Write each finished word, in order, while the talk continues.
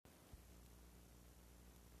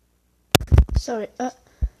Sorry.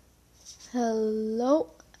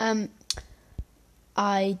 Hello.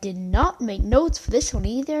 I did not make notes for this one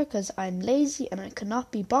either because I'm lazy and I could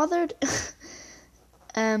not be bothered.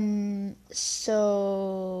 So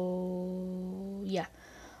yeah,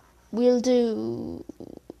 we'll do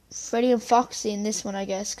Freddy and Foxy in this one, I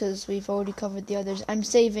guess, because we've already covered the others. I'm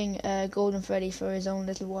saving Golden Freddy for his own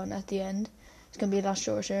little one at the end. It's gonna be a lot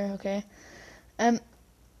shorter, okay? Well,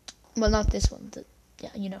 not this one.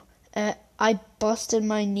 I busted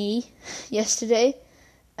my knee yesterday.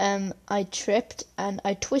 I tripped and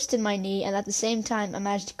I twisted my knee, and at the same time I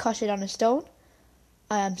managed to cut it on a stone.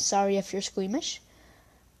 I am sorry if you're squeamish.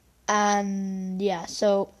 And yeah,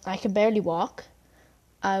 so I can barely walk.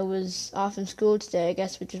 I was off in school today, I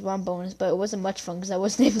guess, which is one bonus, but it wasn't much fun because I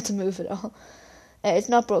wasn't able to move at all. It's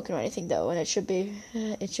not broken or anything though, and it should be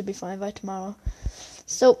fine by tomorrow.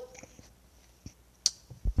 So,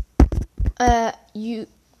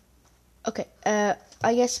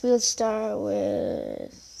 I guess we'll start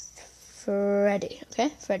with Freddy. Okay,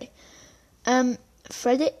 Freddy.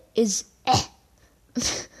 Freddy is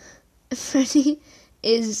Freddy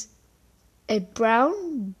is a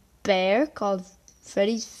brown bear called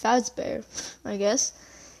Freddy Fazbear, I guess.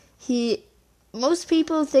 Most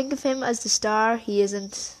people think of him as the star. He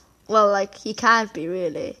isn't. Well, he can't be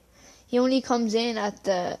really. He only comes in at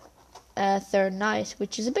the third night,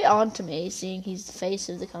 which is a bit odd to me, seeing he's the face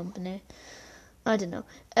of the company. I don't know.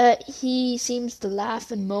 He seems to laugh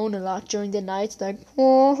and moan a lot during the night, like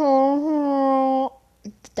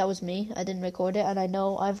that was me. I didn't record it, and I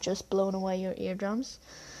know I've just blown away your eardrums.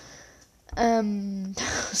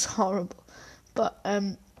 That was horrible. But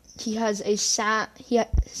he has a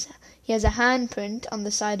handprint on the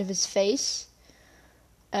side of his face,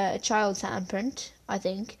 a child's handprint, I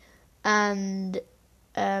think, and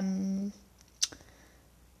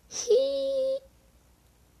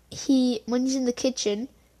he when he's in the kitchen,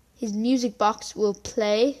 his music box will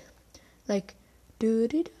play like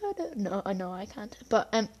no, I can't.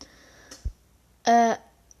 But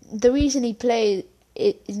the reason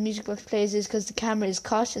his music box plays is because the camera is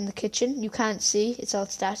cut in the kitchen. You can't see; it's all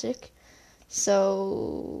static.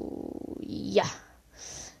 So yeah.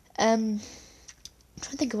 I'm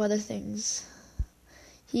trying to think of other things.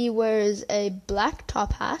 He wears a black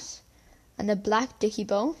top hat and a black dicky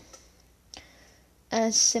bow,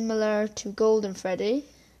 similar to Golden Freddy,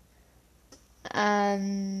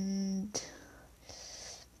 and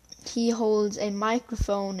he holds a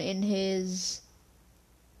microphone in his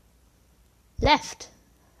left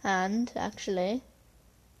hand, actually.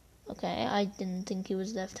 Okay, I didn't think he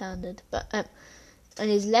was left-handed, but in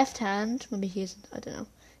his left hand, maybe he isn't, I don't know.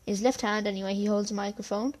 In his left hand, anyway, he holds a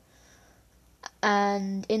microphone,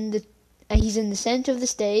 and he's in the center of the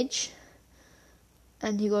stage,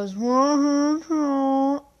 and he goes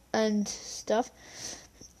and stuff.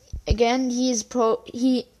 Again,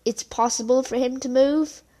 it's possible for him to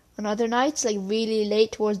move on other nights, like really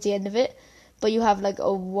late towards the end of it, but you have like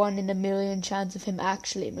a 1 in a million chance of him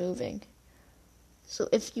actually moving. So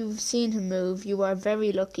if you've seen him move, you are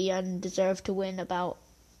very lucky and deserve to win about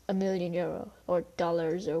 €1 million or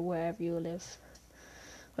dollars or wherever you live,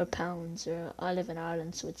 or pounds, or I live in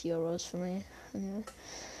Ireland, so it's euros for me. Anyway.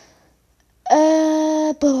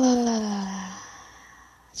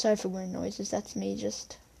 Sorry for weird noises. That's me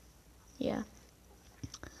just, yeah,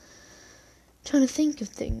 trying to think of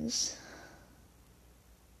things.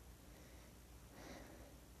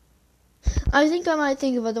 I think I might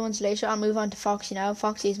think of other ones later. I'll move on to Foxy now.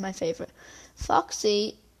 Foxy is my favorite.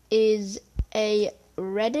 Foxy is a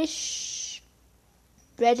reddish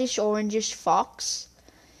orangish fox.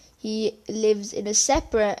 He lives in a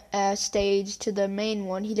separate stage to the main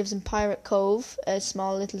one. He lives in Pirate Cove, a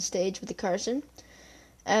small little stage with a curtain.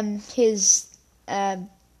 His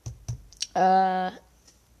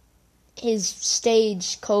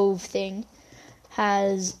stage cove thing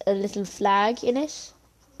has a little flag in it.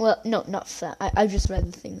 Well, no, not flag. I just read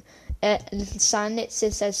the thing. A little sign that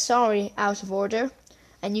says "Sorry, out of order,"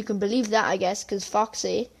 and you can believe that, I guess, because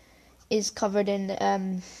Foxy is covered in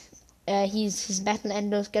his metal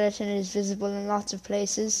endoskeleton is visible in lots of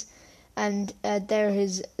places, and there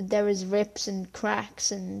is rips and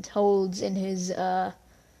cracks and holes in his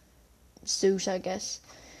suit, I guess.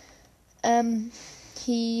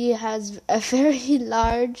 He has a very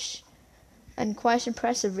large and quite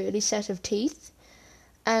impressive, really, set of teeth,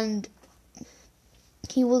 and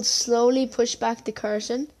he will slowly push back the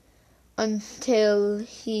curtain until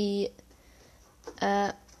he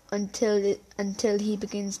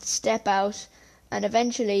begins to step out, and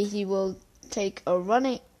eventually he will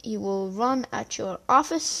run at your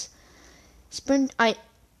office, sprint. I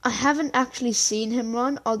haven't actually seen him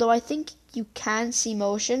run, although I think you can see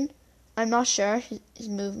motion. I'm not sure his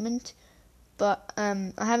movement, but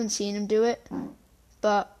I haven't seen him do it.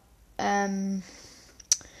 But I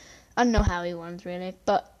don't know how he wants really.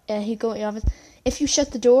 But he go to the office. If you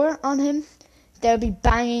shut the door on him, there'll be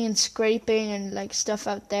banging and scraping and like stuff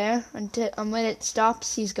out there. And when it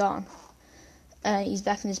stops, he's gone. He's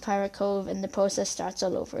back in his pirate cove, and the process starts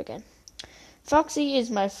all over again. Foxy is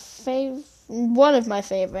one of my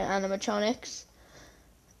favorite animatronics.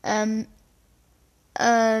 And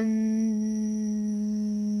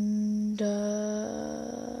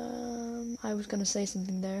I was gonna say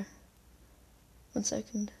something there. 1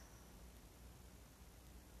 second.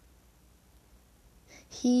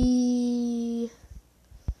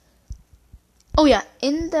 Oh yeah,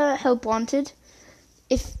 in the Help Wanted,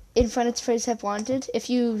 if in Five Nights at Freddy's Help Wanted, if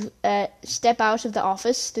you step out of the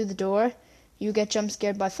office through the door, you get jump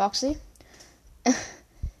scared by Foxy.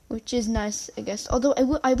 Which is nice, I guess. Although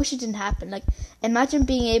I wish it didn't happen. Like, imagine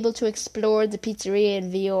being able to explore the pizzeria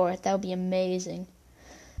in VR. That would be amazing.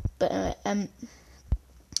 But anyway,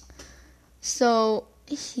 so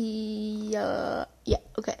yeah,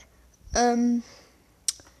 okay.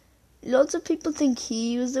 Lots of people think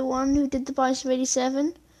he was the one who did the Bites of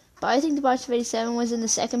 87, but I think the Bites of 87 was in the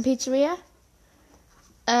second pizzeria.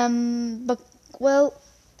 But well,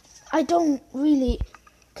 I don't really.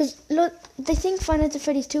 Because, look, they think Five Nights at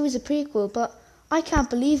Freddy's 2 is a prequel, but I can't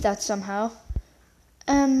believe that somehow.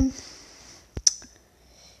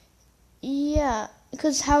 Yeah,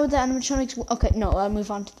 because how the animatronics... Okay, no, I'll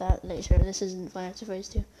move on to that later. This isn't Five Nights at Freddy's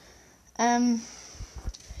 2.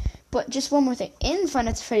 But just one more thing. In Five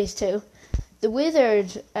Nights at Freddy's 2, the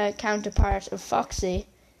withered counterpart of Foxy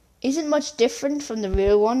isn't much different from the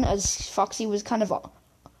real one, as Foxy was kind of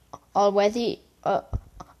already...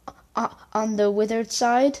 on the withered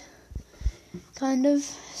side, kind of.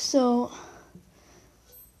 So,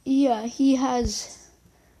 yeah, he has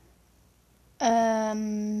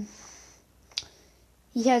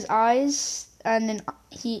eyes, and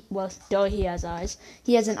he has eyes.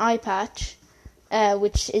 He has an eye patch,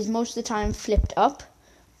 which is most of the time flipped up,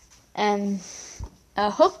 and a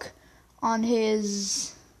hook on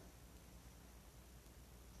his.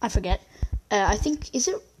 I forget. I think it's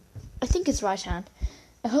right hand.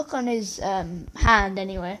 A hook on his hand,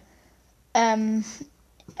 anyway. 4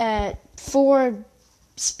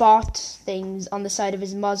 spot things on the side of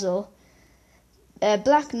his muzzle.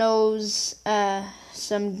 Black nose,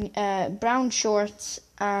 some brown shorts,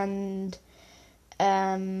 and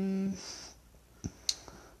some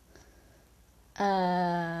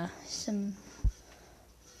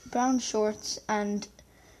brown shorts. And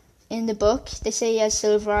in the book, they say he has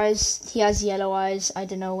silver eyes. He has yellow eyes. I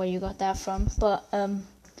don't know where you got that from, but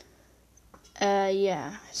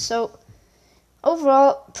yeah. So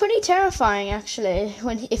overall, pretty terrifying actually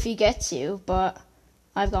if he gets you. But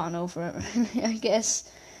I've gotten over it, I guess.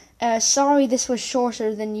 Sorry, this was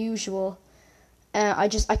shorter than usual. I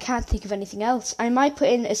can't think of anything else. I might put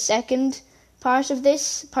in a second part of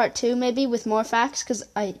this, part 2 maybe, with more facts, because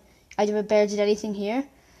I barely did anything here.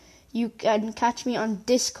 You can catch me on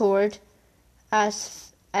Discord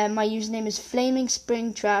as my username is Flaming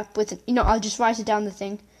Springtrap I'll just write it down the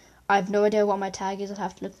thing. I have no idea what my tag is. I'll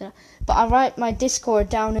have to look that up. But I'll write my Discord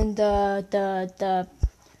down in the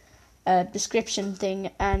description thing,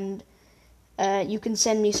 and you can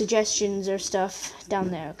send me suggestions or stuff down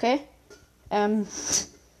there. Okay.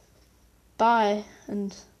 Bye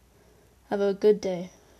and have a good day.